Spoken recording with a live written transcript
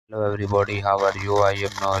Hello everybody, how are you? I am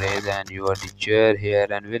Norez and your teacher here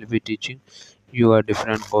and will be teaching you a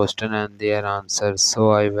different question and their answers. So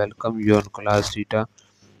I welcome you on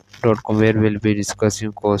classtheta.com where we'll be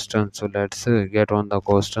discussing questions. So let's get on the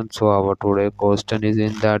question. So our today question is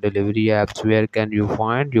in the delivery apps. Where can you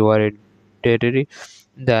find your itinerary?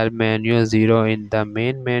 The menu 0 in the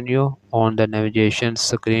main menu on the navigation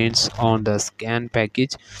screens on the scan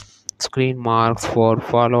package screen marks for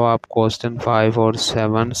follow-up question 5 or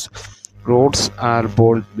 7 routes are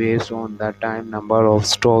bold based on the time number of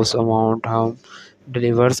stops amount how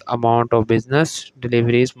delivers amount of business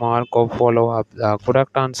deliveries mark of follow-up. The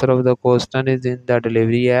correct answer of the question is in the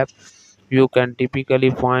delivery app. You can typically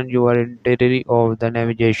find your itinerary of the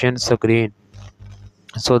navigation screen.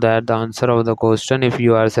 So that the answer of the question. If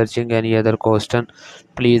you are searching any other question,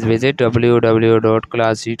 please visit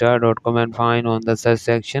www.classtheta.com and find on the search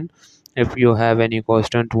section. If you have any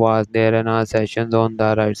question to ask, there are sessions on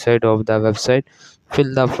the right side of the website.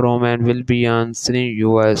 Fill the form and will be answering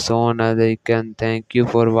you as soon as I can. Thank you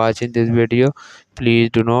for watching this video. Please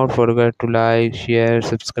do not forget to like, share,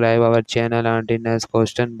 subscribe our channel until next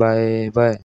question. Bye bye.